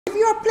If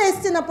you are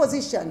placed in a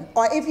position,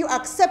 or if you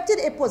accepted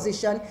a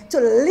position to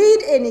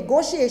lead a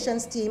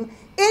negotiations team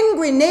in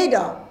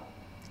Grenada,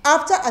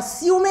 after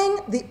assuming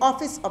the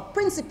office of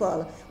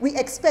principal, we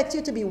expect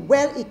you to be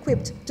well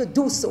equipped to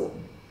do so,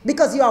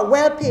 because you are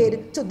well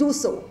paid to do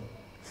so.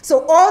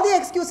 So all the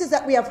excuses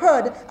that we have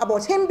heard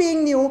about him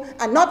being new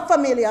and not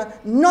familiar,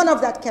 none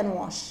of that can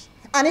wash.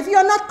 And if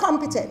you're not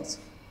competent,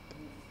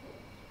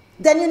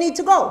 then you need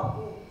to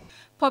go.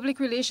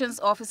 Public Relations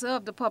Officer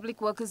of the Public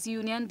Workers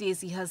Union,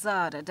 Daisy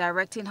Hazard,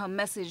 directing her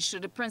message to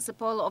the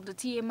principal of the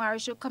T.A.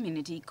 Marryshow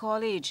Community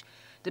College.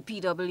 The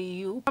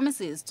PWU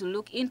promises to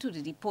look into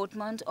the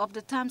deportment of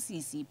the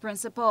TAMCC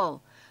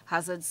principal.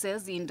 Hazard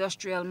says the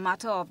industrial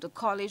matter of the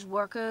college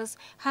workers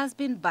has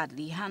been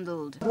badly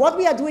handled. What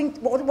we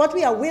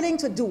are willing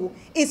to do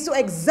is to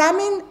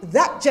examine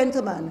that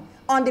gentleman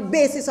on the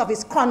basis of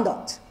his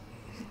conduct.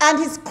 And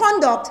his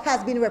conduct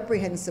has been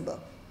reprehensible.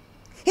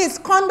 His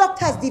conduct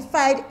has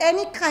defied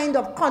any kind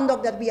of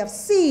conduct that we have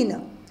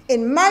seen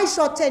in my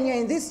short tenure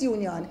in this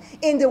union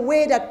in the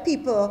way that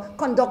people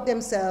conduct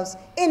themselves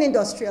in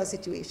industrial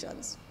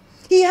situations.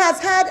 He has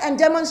had and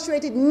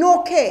demonstrated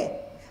no care,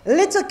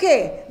 little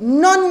care,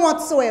 none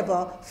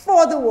whatsoever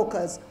for the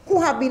workers who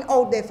have been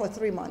out there for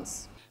 3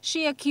 months.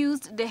 She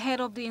accused the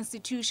head of the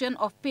institution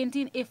of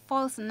painting a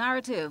false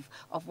narrative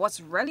of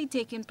what's really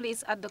taking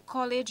place at the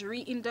college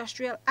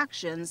re-industrial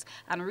actions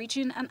and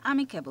reaching an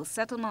amicable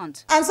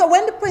settlement. And so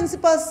when the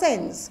principal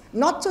sends,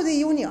 not to the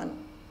union,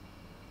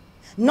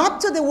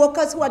 not to the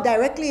workers who are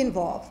directly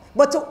involved,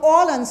 but to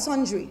all and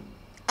sundry,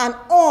 and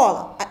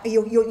all,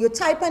 you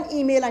type an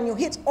email and you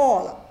hit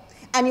all,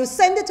 and you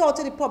send it out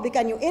to the public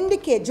and you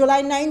indicate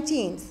July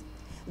 19th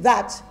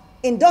that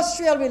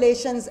industrial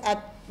relations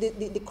at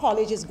the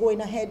college is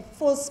going ahead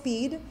full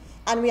speed,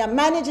 and we are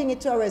managing it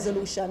to a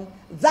resolution.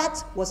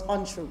 That was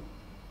untrue.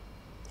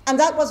 And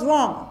that was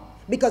wrong,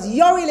 because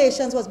your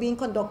relations was being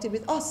conducted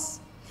with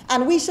us.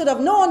 And we should have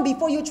known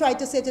before you tried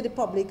to say to the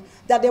public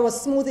that there was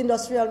smooth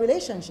industrial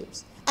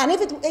relationships. And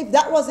if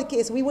that was the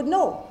case, we would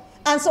know.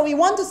 And so we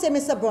want to say,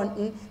 Mr.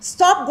 Brunton,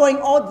 stop going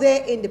out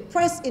there in the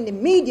press, in the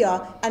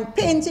media, and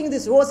painting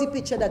this rosy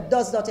picture that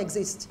does not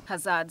exist.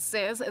 Hazard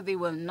says they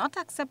will not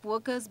accept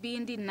workers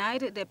being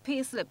denied their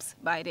pay slips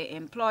by their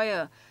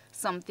employer,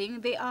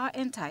 something they are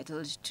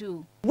entitled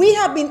to. We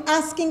have been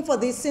asking for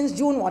this since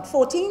June,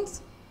 14th?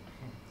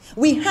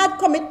 We had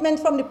commitment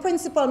from the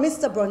principal,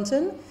 Mr.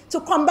 Brunton,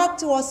 to come back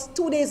to us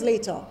 2 days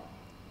later,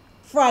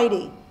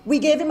 Friday. We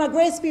gave him a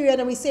grace period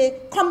and we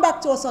say, come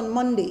back to us on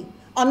Monday.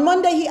 On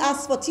Monday, he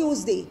asked for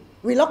Tuesday.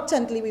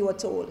 Reluctantly, we were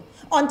told.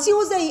 On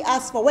Tuesday, he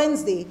asked for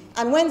Wednesday,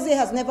 and Wednesday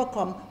has never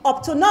come.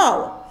 Up to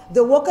now,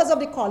 the workers of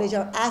the college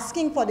are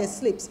asking for their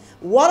slips.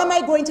 What am I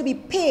going to be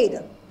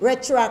paid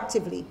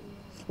retroactively?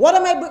 What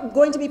am I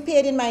going to be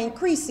paid in my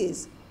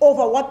increases?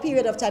 Over what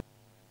period of time?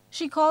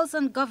 She calls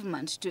on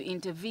government to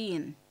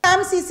intervene.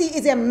 TAMCC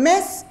is a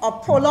mess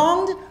of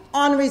prolonged,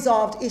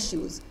 unresolved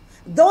issues.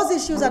 Those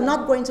issues are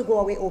not going to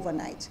go away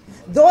overnight.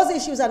 Those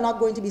issues are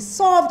not going to be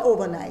solved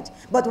overnight.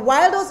 But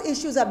while those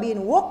issues are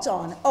being worked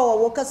on, our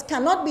workers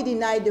cannot be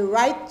denied the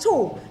right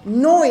to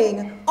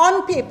knowing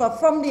on paper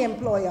from the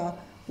employer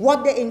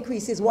what their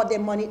increase is, what their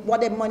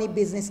money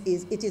business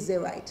is. It is their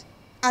right.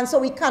 And so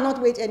we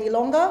cannot wait any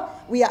longer.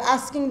 We are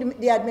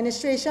asking the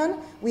administration,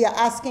 we are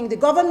asking the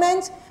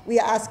government, we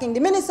are asking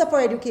the Minister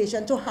for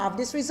Education to have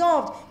this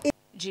resolved.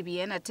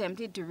 GBN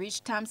attempted to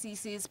reach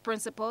TAMCC's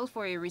principal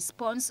for a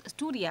response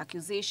to the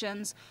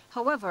accusations.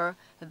 However,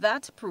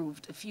 that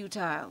proved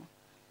futile.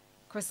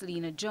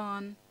 Christlina,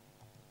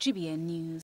 GBN News.